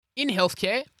In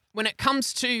healthcare, when it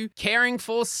comes to caring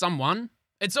for someone,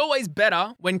 it's always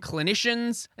better when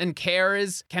clinicians and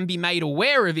carers can be made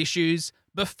aware of issues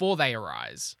before they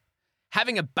arise.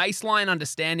 Having a baseline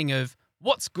understanding of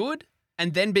what's good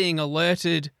and then being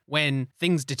alerted when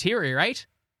things deteriorate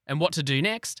and what to do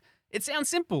next, it sounds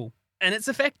simple and it's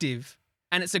effective.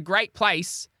 And it's a great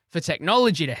place for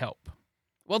technology to help.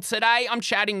 Well, today I'm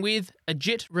chatting with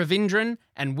Ajit Ravindran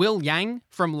and Will Yang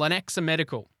from Lenexa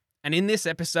Medical. And in this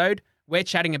episode, we're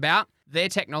chatting about their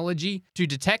technology to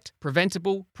detect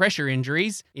preventable pressure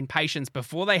injuries in patients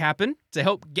before they happen to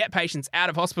help get patients out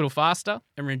of hospital faster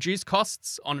and reduce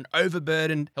costs on an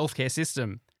overburdened healthcare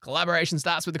system. Collaboration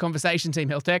starts with the conversation, Team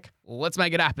Health Tech. Let's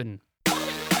make it happen.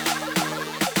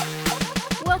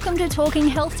 Welcome to Talking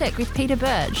Health Tech with Peter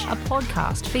Burge, a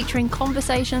podcast featuring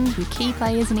conversations with key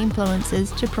players and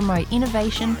influencers to promote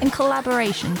innovation and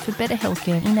collaboration for better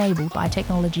healthcare enabled by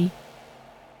technology.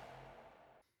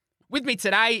 With me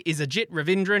today is Ajit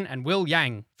Ravindran and Will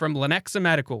Yang from Lenexa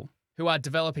Medical, who are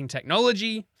developing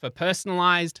technology for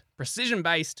personalised,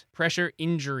 precision-based pressure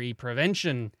injury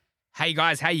prevention. Hey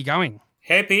guys, how you going?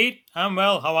 Hey Pete, I'm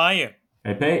well. How are you?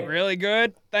 Hey Pete. Really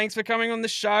good. Thanks for coming on the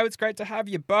show. It's great to have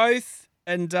you both.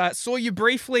 And saw you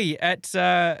briefly at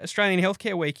Australian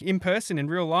Healthcare Week in person in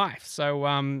real life.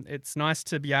 So it's nice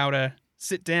to be able to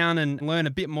sit down and learn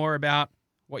a bit more about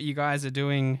what you guys are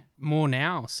doing more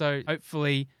now. So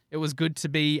hopefully it was good to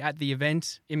be at the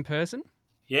event in person.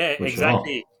 Yeah, For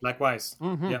exactly. sure. Likewise.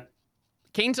 Mm-hmm. Yeah.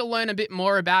 Keen to learn a bit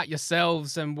more about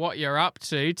yourselves and what you're up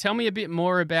to. Tell me a bit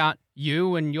more about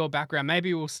you and your background.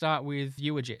 Maybe we'll start with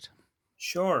you, Ajit.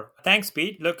 Sure. Thanks,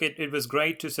 Pete. Look, it was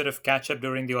great to sort of catch up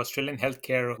during the Australian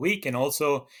Healthcare Week and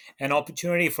also an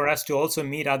opportunity for us to also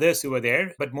meet others who were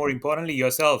there, but more importantly,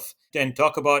 yourself, and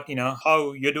talk about,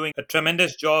 how you're doing a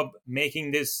tremendous job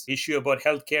making this issue about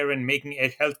healthcare and making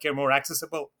healthcare more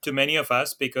accessible to many of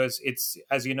us because it's,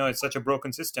 as you know, it's such a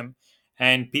broken system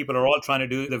and people are all trying to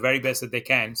do the very best that they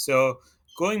can. So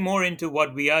going more into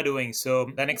what we are doing. So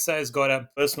Lenexa has got a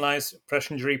personalized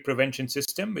pressure injury prevention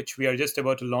system, which we are just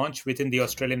about to launch within the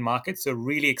Australian market. So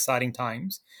really exciting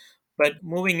times. But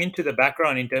moving into the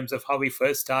background in terms of how we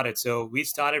first started. So we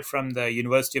started from the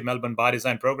University of Melbourne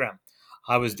Biodesign program.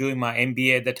 I was doing my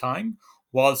MBA at the time,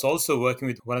 whilst also working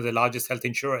with one of the largest health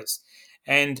insurers.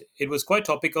 And it was quite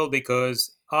topical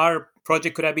because our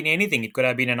project could have been anything. It could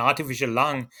have been an artificial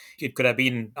lung. It could have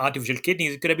been artificial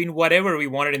kidneys. It could have been whatever we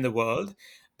wanted in the world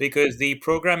because the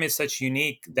program is such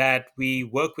unique that we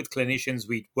work with clinicians,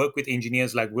 we work with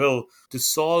engineers like Will to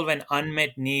solve an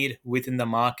unmet need within the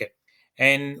market.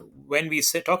 And when we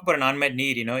talk about an unmet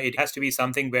need, it has to be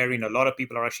something where, a lot of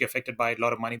people are actually affected by it, a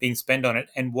lot of money being spent on it.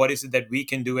 And what is it that we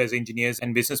can do as engineers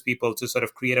and business people to sort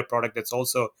of create a product that's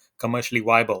also commercially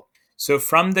viable? So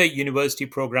from the university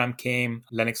program came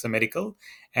Lenexa Medical,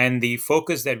 and the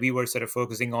focus that we were sort of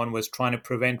focusing on was trying to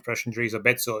prevent pressure injuries or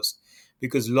bed sores,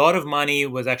 because a lot of money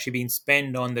was actually being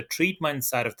spent on the treatment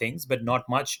side of things, but not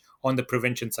much on the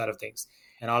prevention side of things.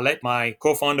 And I'll let my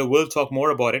co-founder Will talk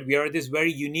more about it. We are at this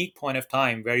very unique point of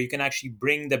time where you can actually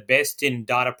bring the best in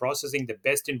data processing, the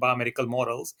best in biomedical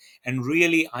models, and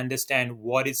really understand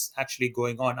what is actually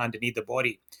going on underneath the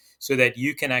body so that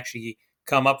you can actually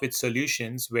come up with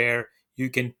solutions where you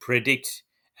can predict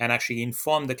and actually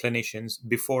inform the clinicians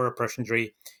before a pressure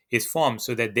injury is formed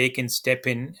so that they can step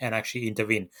in and actually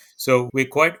intervene. So we're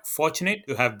quite fortunate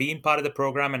to have been part of the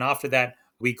program. And after that,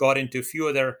 we got into a few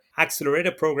other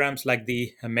accelerator programs like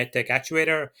the MedTech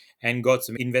Actuator and got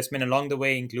some investment along the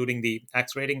way, including the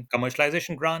Accelerating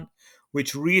Commercialization Grant,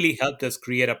 which really helped us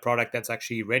create a product that's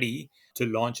actually ready to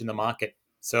launch in the market.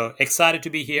 So excited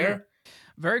to be here.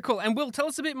 Very cool. And Will, tell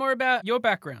us a bit more about your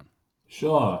background.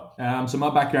 Sure. So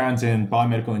my background's in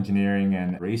biomedical engineering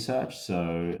and research.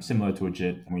 So similar to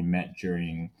Ajit, we met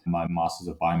during my Masters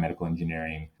of Biomedical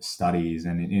Engineering studies.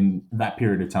 And in that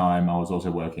period of time, I was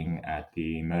also working at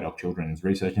the Murdoch Children's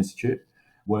Research Institute,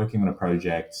 working on a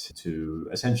project to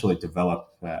essentially develop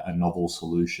a novel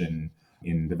solution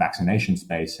in the vaccination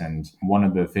space. And one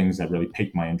of the things that really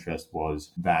piqued my interest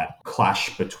was that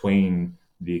clash between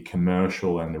the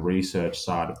commercial and the research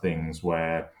side of things,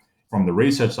 where from the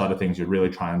research side of things, you're really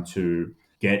trying to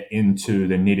get into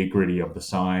the nitty-gritty of the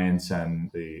science and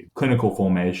the clinical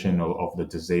formation of the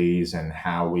disease and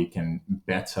how we can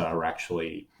better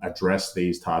actually address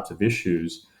these types of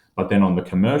issues. But then on the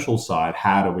commercial side,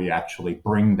 how do we actually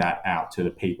bring that out to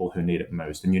the people who need it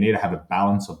most? And you need to have a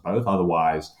balance of both.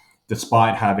 Otherwise,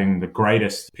 despite having the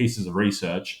greatest pieces of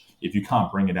research, if you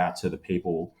can't bring it out to the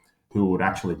people who would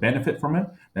actually benefit from it,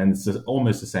 then it's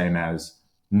almost the same as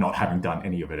not having done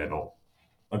any of it at all.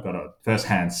 I got a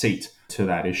first-hand seat to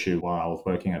that issue while I was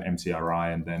working at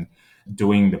MCRI and then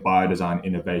doing the biodesign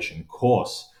innovation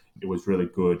course. It was really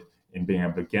good in being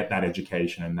able to get that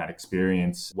education and that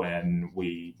experience when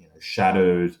we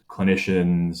shadowed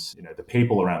clinicians, the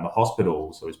people around the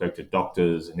hospital. So we spoke to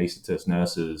doctors, anaesthetists,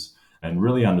 nurses, and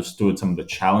really understood some of the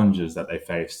challenges that they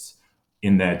faced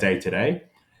in their day-to-day.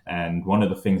 And one of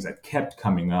the things that kept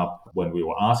coming up when we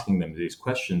were asking them these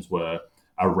questions were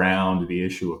around the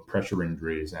issue of pressure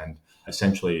injuries and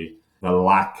essentially the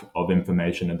lack of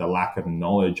information and the lack of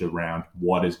knowledge around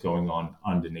what is going on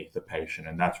underneath the patient.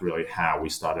 And that's really how we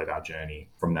started our journey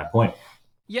from that point.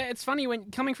 Yeah, it's funny when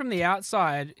coming from the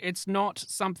outside, it's not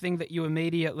something that you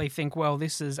immediately think, well,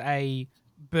 this is a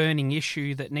burning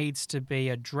issue that needs to be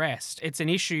addressed. It's an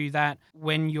issue that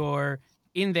when you're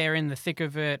in there in the thick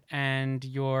of it and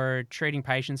you're treating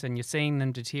patients and you're seeing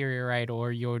them deteriorate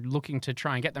or you're looking to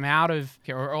try and get them out of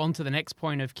care or on to the next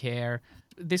point of care,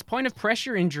 this point of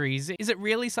pressure injuries, is it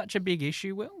really such a big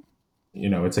issue, Will?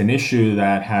 It's an issue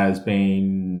that has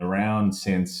been around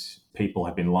since people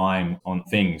have been lying on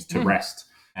things to rest.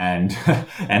 And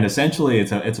and essentially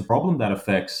it's a problem that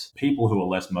affects people who are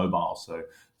less mobile. So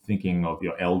thinking of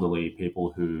your elderly,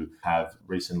 people who have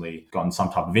recently gotten some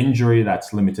type of injury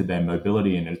that's limited their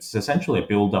mobility. And it's essentially a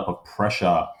buildup of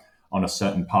pressure on a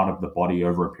certain part of the body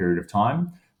over a period of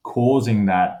time, causing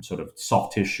that sort of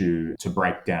soft tissue to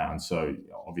break down. So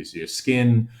obviously your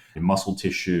skin, your muscle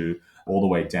tissue, all the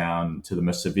way down to the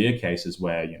most severe cases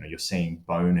where you're seeing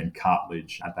bone and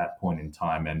cartilage at that point in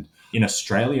time. And in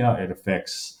Australia, it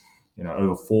affects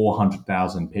over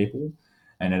 400,000 people.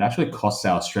 And it actually costs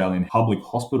our Australian public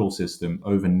hospital system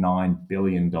over $9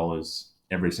 billion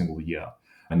every single year.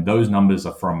 And those numbers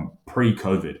are from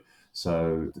pre-COVID.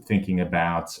 So thinking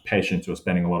about patients who are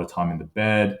spending a lot of time in the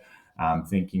bed,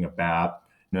 thinking about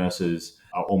nurses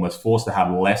are almost forced to have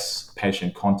less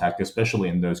patient contact, especially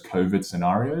in those COVID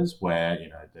scenarios where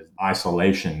there's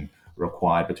isolation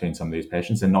required between some of these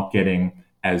patients and not getting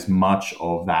as much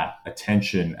of that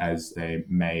attention as they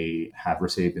may have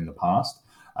received in the past.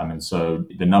 And so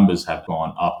the numbers have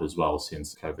gone up as well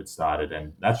since COVID started.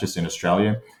 And that's just in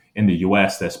Australia. In the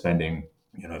US, they're spending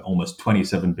almost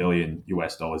 $27 billion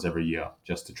US every year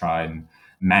just to try and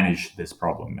manage this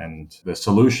problem. And the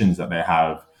solutions that they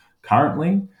have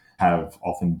currently have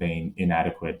often been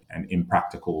inadequate and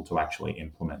impractical to actually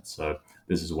implement. So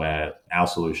this is where our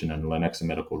solution and Lenexa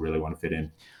Medical really want to fit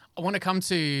in. I want to come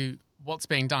to what's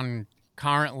being done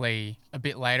currently a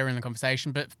bit later in the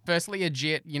conversation. But firstly,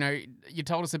 Ajit, you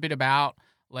told us a bit about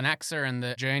Lenexa and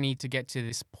the journey to get to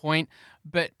this point.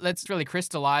 But let's really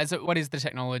crystallize it. What is the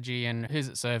technology and who's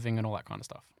it serving and all that kind of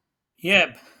stuff?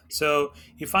 Yeah. So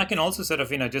if I can also sort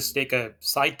of, just take a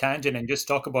side tangent and just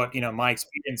talk about, my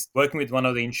experience working with one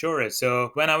of the insurers. So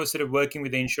when I was sort of working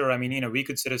with the insurer, we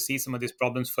could sort of see some of these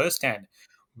problems firsthand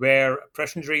where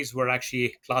pressure injuries were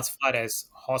actually classified as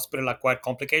hospital-acquired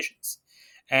complications.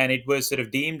 And it was sort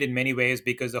of deemed in many ways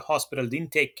because the hospital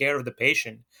didn't take care of the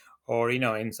patient or,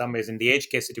 in some ways in the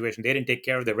aged care situation, they didn't take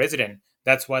care of the resident.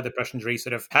 That's why the pressure injury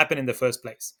sort of happened in the first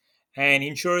place. And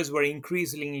insurers were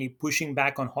increasingly pushing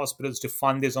back on hospitals to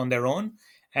fund this on their own.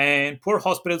 And poor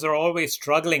hospitals are always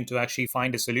struggling to actually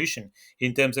find a solution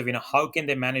in terms of, how can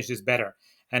they manage this better?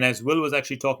 And as Will was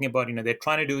actually talking about, they're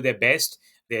trying to do their best.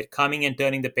 They're coming and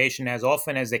turning the patient as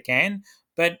often as they can.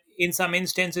 But in some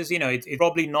instances, it's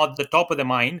probably not the top of the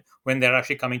mind when they're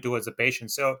actually coming towards the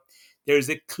patient. So there's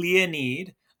a clear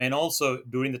need. And also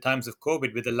during the times of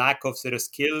COVID, with the lack of sort of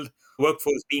skilled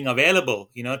workforce being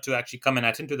available, to actually come and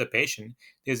attend to the patient,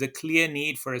 there's a clear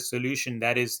need for a solution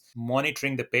that is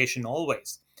monitoring the patient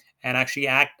always and actually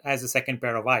act as a second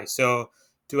pair of eyes. So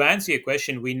to answer your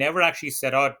question, we never actually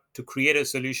set out to create a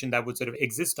solution that would sort of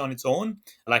exist on its own,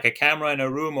 like a camera in a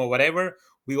room or whatever.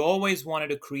 We always wanted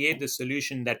to create the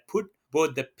solution that put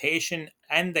both the patient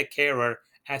and the carer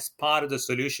as part of the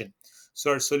solution.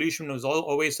 So our solution was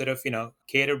always sort of,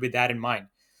 catered with that in mind.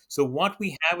 So what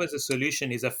we have as a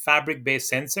solution is a fabric-based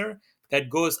sensor that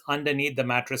goes underneath the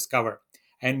mattress cover.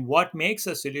 And what makes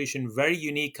a solution very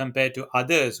unique compared to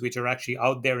others which are actually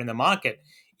out there in the market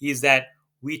is that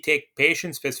we take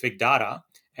patient-specific data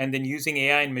and then using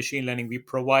AI and machine learning, we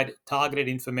provide targeted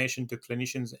information to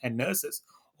clinicians and nurses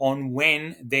on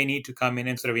when they need to come in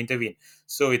and sort of intervene.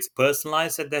 So it's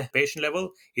personalized at the patient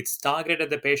level. It's targeted at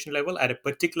the patient level at a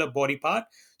particular body part.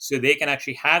 So they can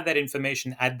actually have that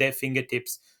information at their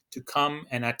fingertips to come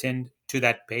and attend to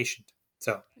that patient.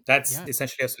 So that's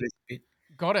essentially a solution.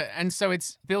 Got it. And so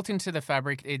it's built into the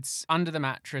fabric. It's under the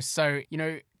mattress. So,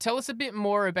 tell us a bit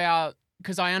more about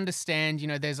Because I understand,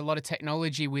 there's a lot of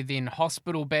technology within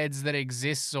hospital beds that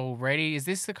exists already. Is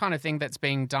this the kind of thing that's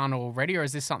being done already, or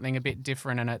is this something a bit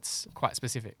different and it's quite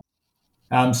specific?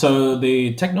 So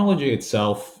the technology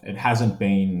itself, it hasn't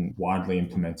been widely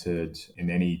implemented in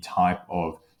any type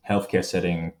of healthcare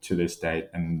setting to this date.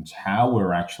 And how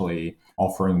we're actually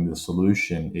offering the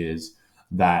solution is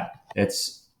that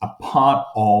it's a part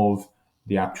of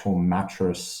the actual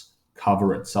mattress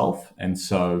cover itself. And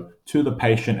so to the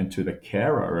patient and to the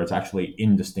carer, it's actually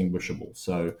indistinguishable.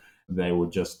 So they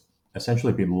would just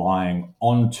essentially be lying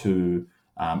onto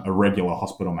a regular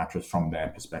hospital mattress from their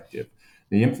perspective.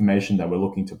 The information that we're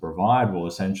looking to provide will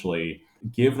essentially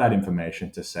give that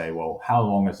information to say, well, how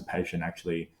long has the patient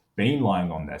actually been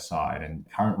lying on their side? And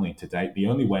currently to date, the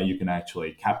only way you can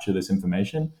actually capture this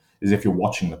information is if you're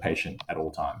watching the patient at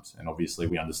all times. And obviously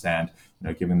we understand,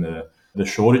 given the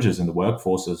shortages in the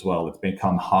workforce as well, it's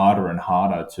become harder and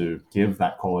harder to give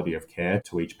that quality of care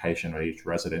to each patient or each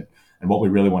resident. And what we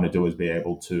really want to do is be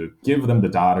able to give them the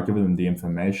data, give them the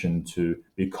information to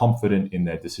be confident in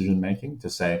their decision making, to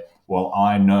say, well,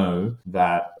 I know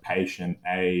that patient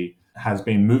A has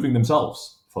been moving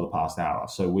themselves for the past hour,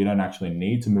 so we don't actually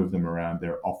need to move them around.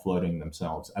 They're offloading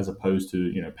themselves, as opposed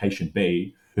to, patient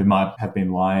B, who might have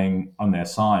been lying on their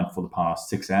side for the past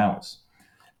 6 hours.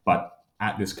 But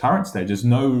at this current stage, there's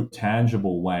no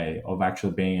tangible way of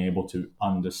actually being able to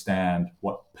understand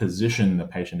what position the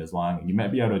patient is lying in. You may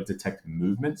be able to detect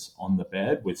movements on the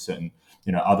bed with certain,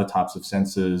 other types of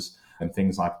sensors and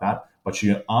things like that, but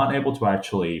you aren't able to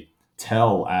actually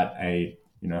tell at a,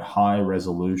 high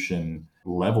resolution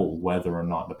level whether or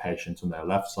not the patient's on their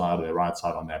left side or their right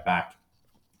side on their back,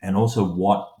 and also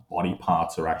what body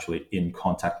parts are actually in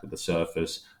contact with the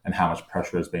surface and how much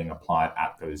pressure is being applied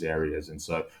at those areas. And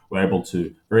so we're able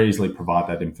to very easily provide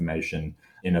that information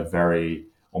in a very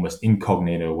almost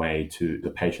incognito way to the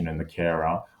patient and the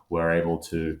carer. We're able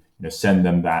to send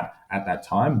them that at that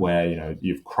time where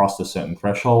you've crossed a certain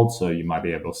threshold. So you might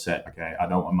be able to set, okay, I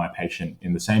don't want my patient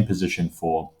in the same position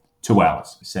for 2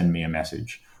 hours, send me a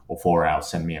message, or 4 hours,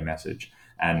 send me a message.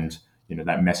 And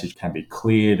that message can be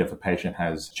cleared if a patient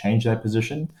has changed their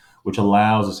position, which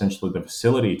allows essentially the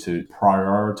facility to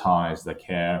prioritize the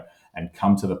care and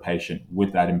come to the patient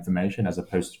with that information, as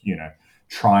opposed to,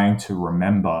 trying to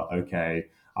remember, okay,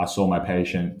 I saw my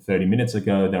patient 30 minutes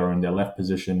ago, they were in their left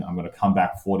position. I'm going to come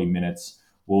back 40 minutes.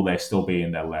 Will they still be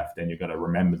in their left? And you've got to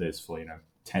remember this for,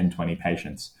 10, 20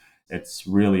 patients. It's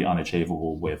really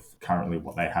unachievable with currently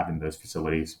what they have in those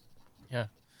facilities. Yeah.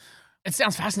 It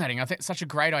sounds fascinating. I think it's such a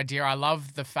great idea. I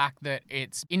love the fact that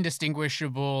it's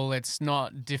indistinguishable. It's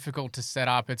not difficult to set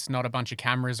up. It's not a bunch of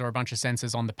cameras or a bunch of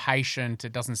sensors on the patient.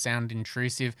 It doesn't sound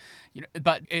intrusive.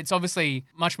 But it's obviously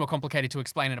much more complicated to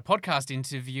explain in a podcast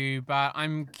interview. But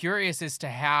I'm curious as to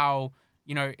how,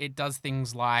 it does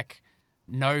things like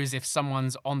knows if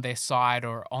someone's on their side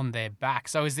or on their back.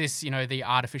 So is this, the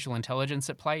artificial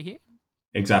intelligence at play here?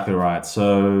 Exactly right.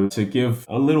 So to give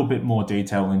a little bit more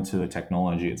detail into the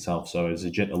technology itself, so as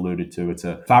Ajit alluded to, it's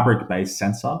a fabric-based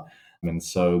sensor. And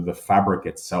so the fabric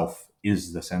itself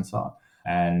is the sensor.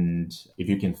 And if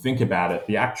you can think about it,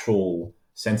 the actual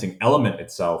sensing element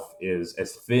itself is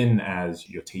as thin as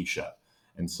your t-shirt.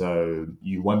 And so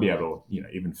you won't be able to,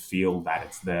 even feel that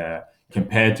it's there,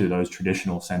 compared to those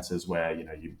traditional sensors where,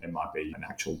 it might be an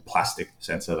actual plastic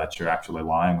sensor that you're actually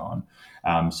lying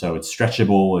on. So it's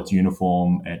stretchable, it's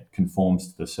uniform, it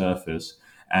conforms to the surface.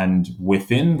 And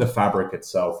within the fabric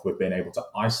itself, we've been able to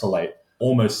isolate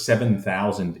almost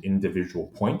 7,000 individual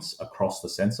points across the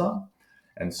sensor.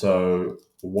 And so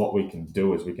what we can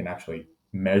do is we can actually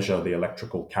measure the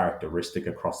electrical characteristic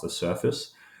across the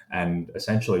surface and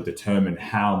essentially determine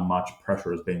how much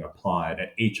pressure is being applied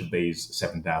at each of these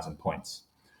 7,000 points.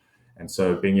 And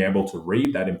so being able to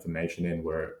read that information in,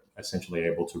 we're essentially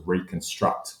able to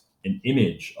reconstruct an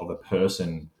image of a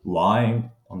person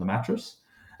lying on the mattress.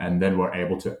 And then we're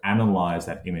able to analyze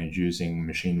that image using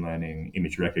machine learning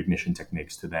image recognition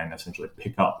techniques to then essentially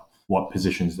pick up what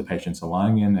positions the patients are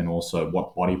lying in and also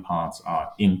what body parts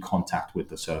are in contact with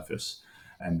the surface,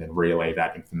 and then relay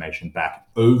that information back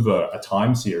over a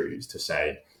time series to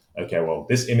say, okay, well,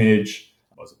 this image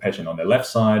was a patient on their left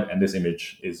side, and this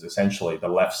image is essentially the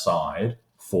left side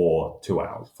for 2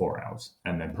 hours, 4 hours,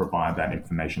 and then provide that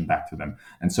information back to them.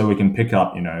 And so we can pick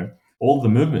up, all the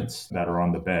movements that are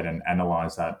on the bed and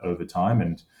analyze that over time.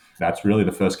 And that's really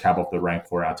the first cab off the rank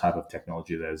for our type of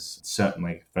technology. There's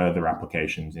certainly further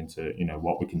applications into,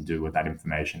 what we can do with that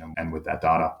information and with that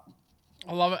data.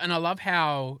 I love it. And I love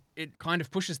how it kind of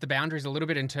pushes the boundaries a little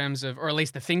bit in terms of, or at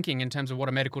least the thinking in terms of what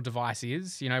a medical device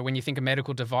is. You know, when you think a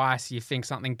medical device, you think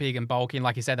something big and bulky, and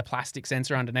like you said, the plastic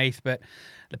sensor underneath, but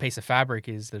the piece of fabric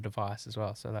is the device as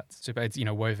well. So that's super, it's,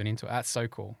 woven into it. That's so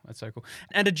cool. That's so cool.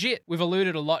 And Ajit, we've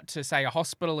alluded a lot to, say, a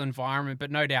hospital environment,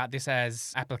 but no doubt this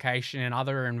has application in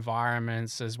other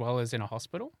environments as well as in a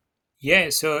hospital.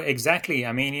 Yeah, so exactly.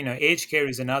 I mean, aged care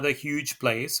is another huge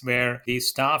place where the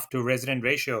staff to resident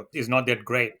ratio is not that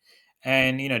great.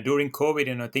 And, during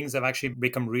COVID, things have actually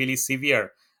become really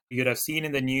severe. You'd have seen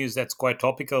in the news that's quite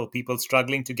topical, people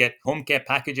struggling to get home care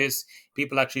packages,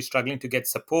 people actually struggling to get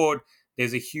support.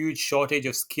 There's a huge shortage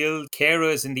of skilled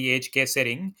carers in the aged care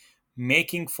setting,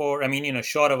 making for,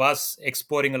 short of us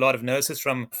exporting a lot of nurses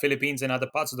from Philippines and other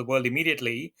parts of the world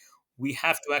immediately, we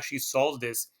have to actually solve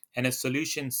this. And a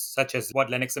solution such as what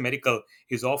Lenexa Medical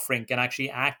is offering can actually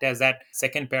act as that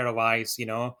second pair of eyes,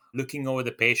 looking over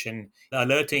the patient,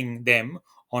 alerting them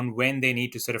on when they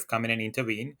need to sort of come in and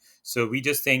intervene. So we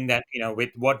just think that,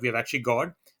 with what we've actually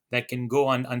got that can go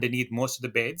on underneath most of the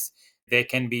beds, there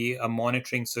can be a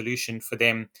monitoring solution for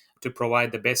them to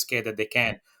provide the best care that they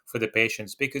can for the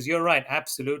patients. Because you're right,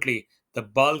 absolutely. The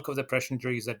bulk of the pressure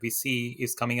injuries that we see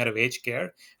is coming out of aged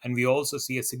care. And we also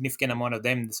see a significant amount of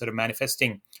them sort of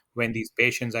manifesting when these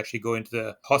patients actually go into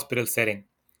the hospital setting.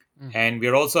 And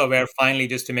we're also aware, finally,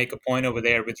 just to make a point over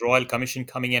there, with Royal Commission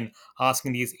coming in,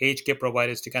 asking these aged care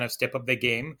providers to kind of step up their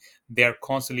game, they're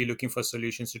constantly looking for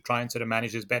solutions to try and sort of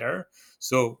manage this better.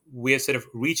 So we're sort of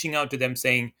reaching out to them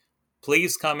saying,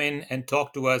 please come in and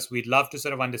talk to us. We'd love to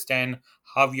sort of understand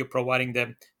how you're providing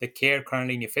the care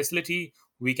currently in your facility.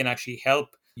 We can actually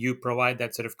help you provide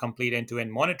that sort of complete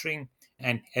end-to-end monitoring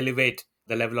and elevate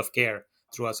the level of care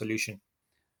through our solution.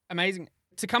 Amazing.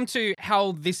 To come to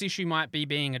how this issue might be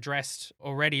being addressed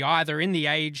already, either in the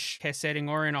aged care setting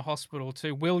or in a hospital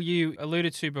too, Will, you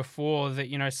alluded to before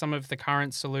that, some of the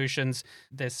current solutions,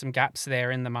 there's some gaps there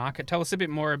in the market. Tell us a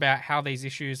bit more about how these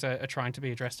issues are trying to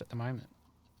be addressed at the moment.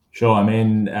 Sure. I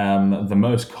mean, the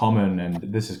most common,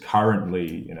 and this is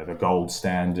currently, the gold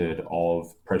standard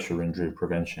of pressure injury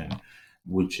prevention,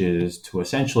 which is to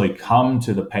essentially come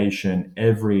to the patient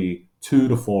every 2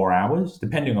 to 4 hours,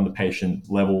 depending on the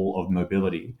patient level of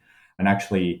mobility, and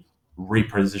actually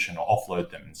reposition or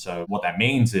offload them. So what that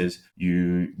means is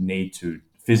you need to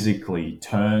physically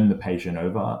turn the patient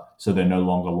over so they're no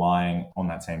longer lying on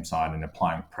that same side and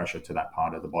applying pressure to that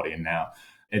part of the body. And now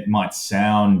it might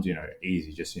sound,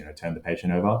 easy, just, turn the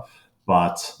patient over.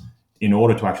 But in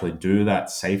order to actually do that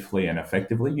safely and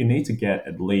effectively, you need to get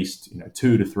at least,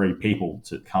 2 to 3 people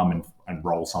to come and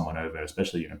roll someone over,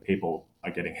 especially, people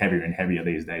are getting heavier and heavier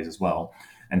these days as well.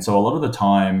 And so a lot of the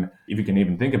time, if you can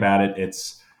even think about it,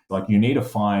 it's like you need to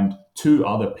find 2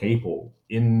 other people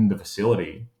in the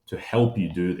facility to help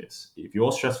you do this. If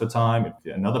you're stressed for time,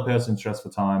 if another person's stressed for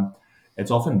time,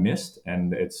 it's often missed,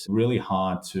 and it's really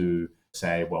hard to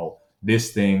say, well,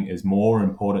 this thing is more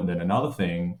important than another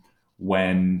thing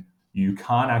when you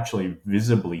can't actually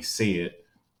visibly see it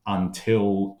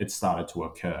until it started to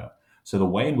occur. So the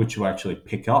way in which you actually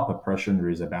pick up a pressure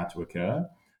injury is about to occur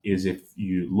is if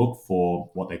you look for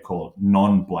what they call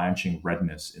non-blanching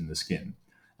redness in the skin,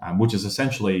 which is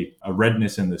essentially a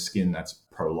redness in the skin that's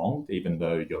prolonged, even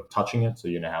though you're touching it. So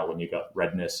you know how when you got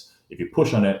redness, if you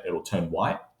push on it, it'll turn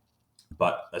white.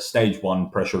 But a stage 1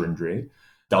 pressure injury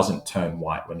doesn't turn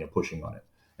white when you're pushing on it.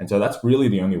 And so that's really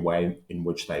the only way in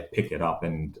which they pick it up.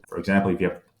 And for example, if you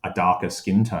have a darker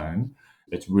skin tone,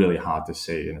 it's really hard to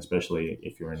see. And especially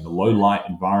if you're in the low light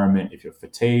environment, if you're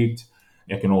fatigued,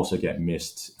 it can also get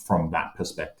missed from that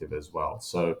perspective as well.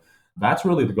 So that's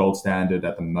really the gold standard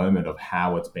at the moment of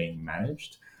how it's being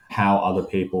managed. How other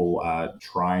people are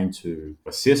trying to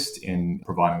assist in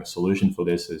providing a solution for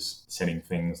this is setting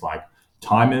things like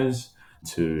timers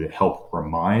to help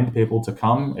remind people to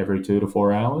come every 2 to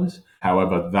 4 hours.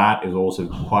 However, that is also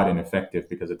quite ineffective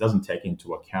because it doesn't take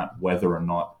into account whether or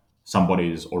not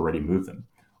somebody's already moved them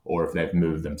or if they've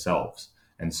moved themselves.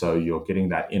 And so you're getting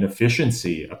that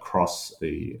inefficiency across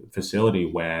the facility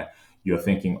where you're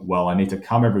thinking, well, I need to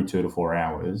come every 2 to 4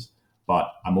 hours,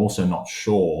 but I'm also not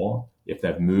sure if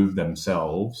they've moved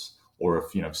themselves or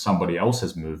if somebody else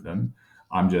has moved them.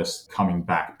 I'm just coming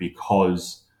back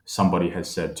because somebody has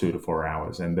said 2 to 4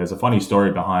 hours. And there's a funny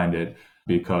story behind it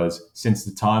because since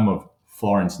the time of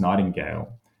Florence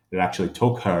Nightingale, it actually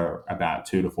took her about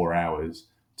 2 to 4 hours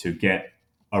to get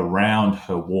around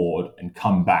her ward and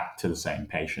come back to the same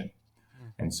patient.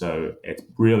 And so it's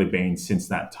really been since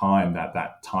that time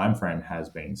that time frame has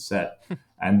been set.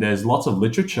 And there's lots of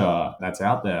literature that's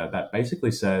out there that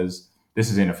basically says this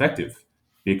is ineffective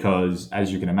because,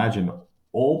 as you can imagine,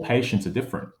 all patients are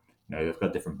different. they've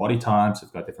got different body types,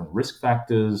 they've got different risk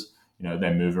factors,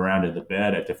 they move around in the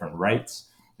bed at different rates.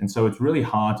 And so it's really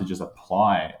hard to just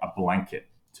apply a blanket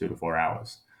 2 to 4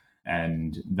 hours.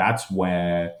 And that's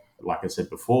where, like I said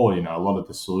before, a lot of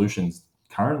the solutions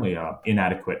currently are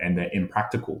inadequate and they're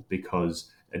impractical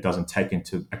because it doesn't take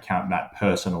into account that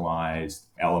personalized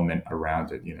element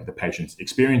around it, the patient's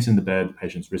experience in the bed, the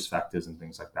patient's risk factors and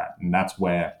things like that. And that's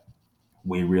where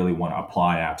we really want to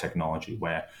apply our technology,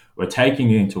 where we're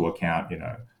taking into account,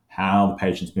 how the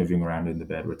patient's moving around in the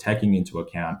bed. We're taking into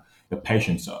account the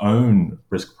patient's own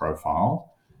risk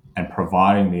profile and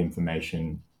providing the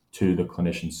information to the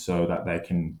clinicians so that they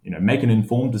can, make an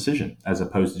informed decision as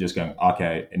opposed to just going,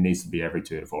 okay, it needs to be every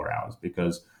 2 to 4 hours,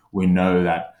 because we know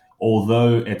that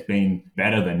although it's been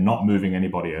better than not moving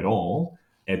anybody at all,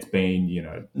 it's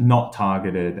been, not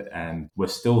targeted, and we're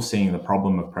still seeing the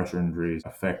problem of pressure injuries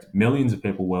affect millions of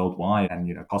people worldwide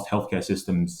and, cost healthcare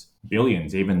systems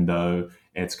billions, even though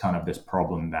it's kind of this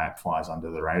problem that flies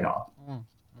under the radar.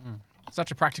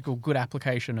 Such a practical, good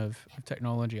application of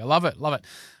technology. I love it. Love it.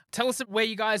 Tell us where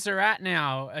you guys are at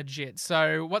now, Ajit.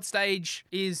 So what stage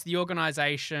is the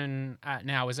organisation at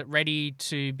now? Is it ready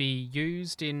to be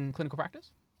used in clinical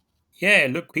practice? Yeah,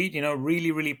 look, Pete,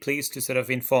 really, really pleased to sort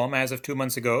of inform, as of 2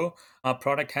 months ago, our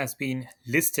product has been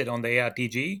listed on the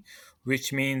ARTG,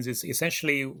 which means it's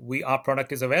essentially our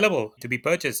product is available to be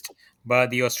purchased by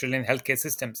the Australian healthcare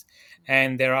systems.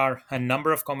 And there are a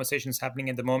number of conversations happening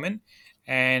at the moment.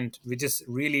 And we're just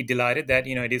really delighted that,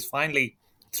 it is finally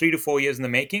 3 to 4 years in the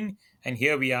making. And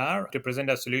here we are to present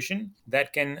a solution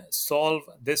that can solve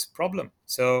this problem.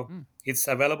 So it's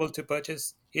available to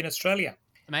purchase in Australia.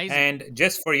 Amazing. And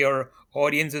just for your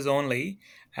audiences only,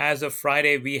 as of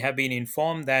Friday, we have been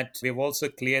informed that we've also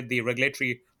cleared the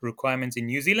regulatory requirements in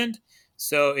New Zealand.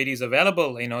 So it is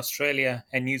available in Australia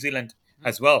and New Zealand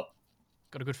as well.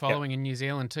 Got a good following in New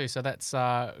Zealand too. So that's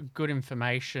good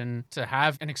information to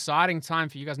have. An exciting time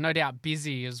for you guys, no doubt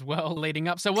busy as well leading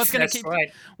up. So what's going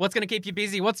to keep you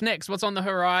busy? What's next? What's on the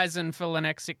horizon for the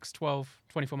next 6, 12,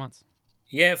 24 months?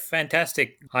 Yeah,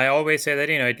 fantastic. I always say that,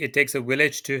 it takes a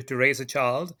village to raise a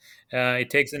child. It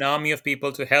takes an army of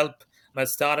people to help a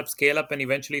startup scale up and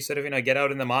eventually sort of, get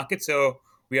out in the market. So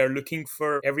we are looking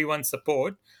for everyone's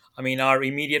support. I mean, our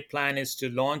immediate plan is to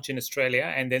launch in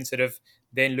Australia and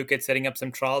then look at setting up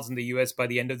some trials in the US by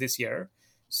the end of this year.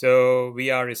 So we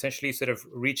are essentially sort of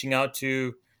reaching out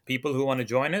to people who want to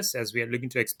join us as we are looking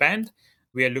to expand.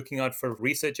 We are looking out for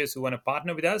researchers who want to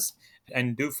partner with us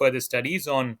and do further studies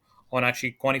on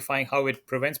actually quantifying how it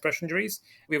prevents pressure injuries.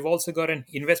 We've also got an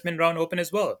investment round open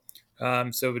as well.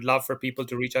 So we'd love for people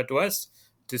to reach out to us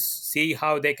to see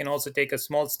how they can also take a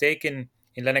small stake in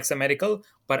Lenexa Medical,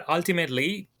 but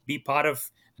ultimately be part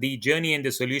of the journey and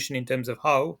the solution in terms of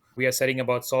how we are setting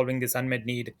about solving this unmet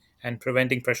need and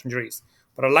preventing pressure injuries.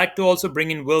 But I'd like to also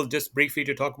bring in Will just briefly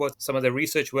to talk about some of the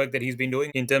research work that he's been doing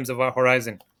in terms of our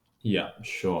horizon. Yeah,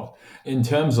 sure. In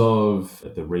terms of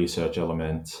the research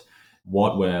element,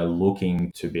 what we're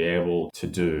looking to be able to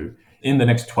do in the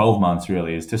next 12 months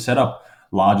really is to set up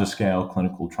larger scale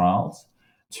clinical trials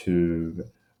to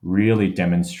really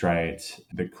demonstrate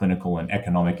the clinical and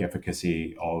economic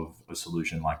efficacy of a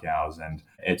solution like ours. And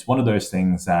it's one of those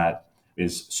things that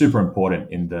is super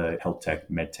important in the health tech,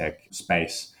 med tech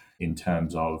space in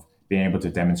terms of being able to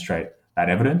demonstrate that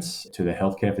evidence to the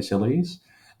healthcare facilities.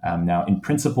 Now, in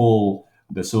principle,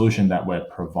 the solution that we're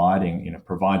providing,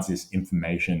 provides this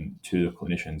information to the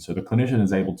clinician. So the clinician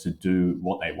is able to do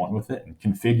what they want with it and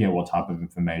configure what type of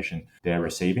information they're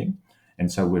receiving.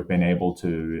 And so we've been able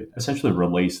to essentially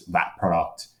release that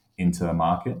product into the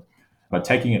market, but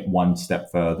taking it one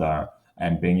step further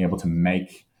and being able to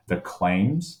make the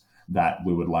claims that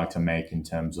we would like to make in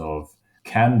terms of,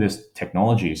 can this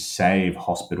technology save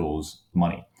hospitals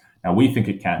money? Now, we think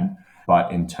it can,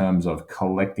 but in terms of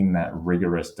collecting that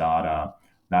rigorous data,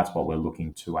 that's what we're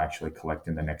looking to actually collect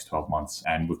in the next 12 months.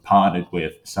 And we've partnered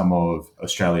with some of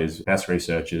Australia's best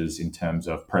researchers in terms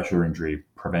of pressure injury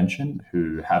prevention,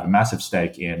 who have a massive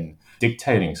stake in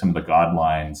dictating some of the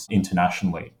guidelines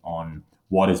internationally on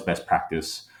what is best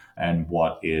practice and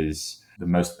what is the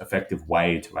most effective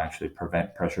way to actually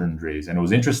prevent pressure injuries. And it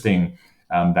was interesting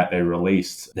that they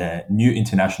released their new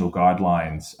international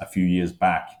guidelines a few years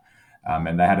back.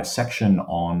 And they had a section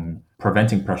on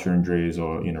preventing pressure injuries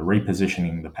or,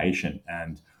 repositioning the patient.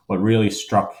 And what really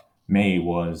struck me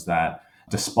was that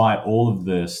despite all of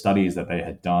the studies that they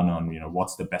had done on,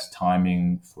 what's the best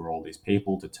timing for all these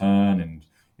people to turn and,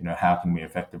 how can we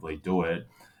effectively do it,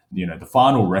 the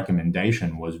final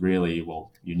recommendation was really,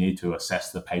 well, you need to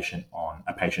assess the patient on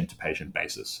a patient-to-patient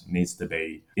basis. It needs to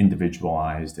be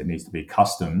individualized. It needs to be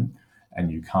custom.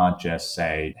 And you can't just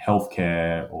say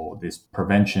healthcare or this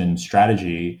prevention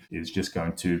strategy is just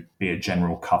going to be a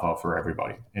general cover for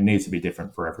everybody. It needs to be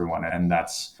different for everyone. And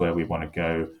that's where we want to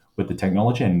go with the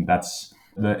technology. And that's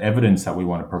the evidence that we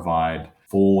want to provide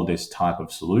for this type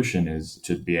of solution, is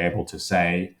to be able to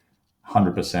say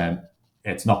 100%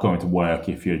 it's not going to work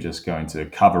if you're just going to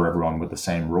cover everyone with the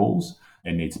same rules.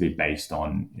 It needs to be based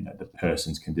on, the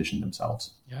person's condition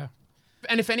themselves. Yeah.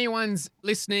 And if anyone's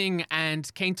listening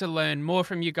and keen to learn more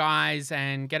from you guys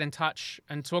and get in touch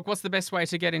and talk, what's the best way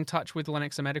to get in touch with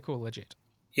Lenexa Medical, legit?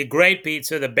 Yeah, great, Pete.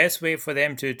 So the best way for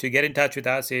them to get in touch with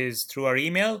us is through our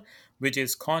email, which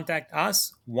is contact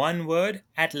us, one word,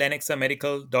 at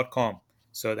lenexamedical.com.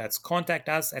 So that's contact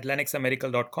us at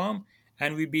lenexamedical.com.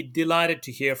 And we'd be delighted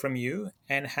to hear from you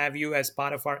and have you as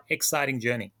part of our exciting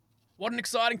journey. What an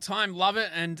exciting time. Love it.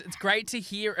 And it's great to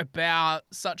hear about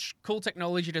such cool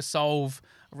technology to solve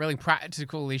a really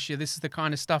practical issue. This is the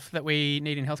kind of stuff that we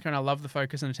need in healthcare, and I love the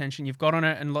focus and attention you've got on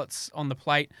it and lots on the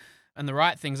plate and the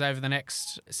right things over the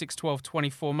next 6, 12,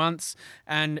 24 months.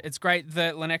 And it's great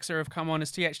that Lenexa have come on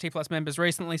as THT Plus members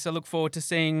recently, so look forward to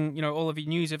seeing all of your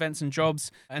news, events and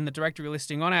jobs and the directory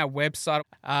listing on our website.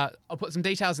 I'll put some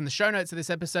details in the show notes of this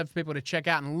episode for people to check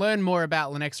out and learn more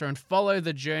about Lenexa and follow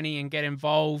the journey and get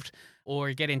involved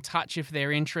or get in touch if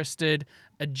they're interested.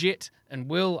 Ajit and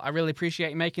Will, I really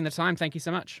appreciate you making the time. Thank you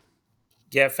so much.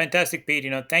 Yeah, fantastic,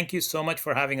 Pete. Thank you so much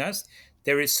for having us.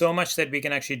 There is so much that we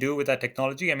can actually do with our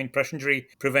technology. I mean, pressure injury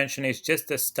prevention is just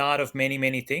the start of many,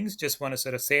 many things. Just want to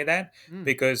sort of say that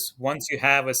because once you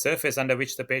have a surface under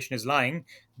which the patient is lying,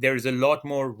 there is a lot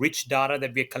more rich data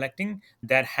that we're collecting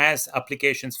that has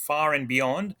applications far and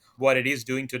beyond what it is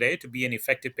doing today to be an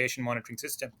effective patient monitoring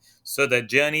system. So the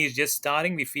journey is just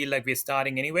starting. We feel like we're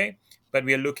starting anyway, but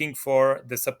we are looking for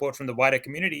the support from the wider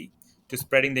community to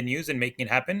spreading the news and making it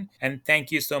happen. And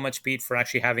thank you so much, Pete, for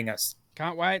actually having us.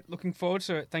 Can't wait. Looking forward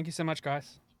to it. Thank you so much,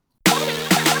 guys.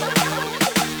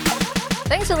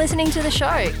 Thanks for listening to the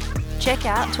show. Check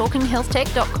out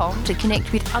talkinghealthtech.com to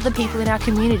connect with other people in our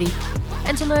community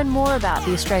and to learn more about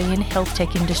the Australian health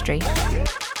tech industry.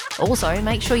 Also,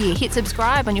 make sure you hit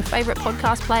subscribe on your favourite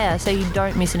podcast player so you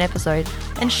don't miss an episode,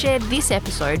 and share this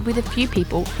episode with a few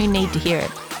people who need to hear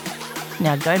it.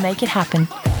 Now go make it happen.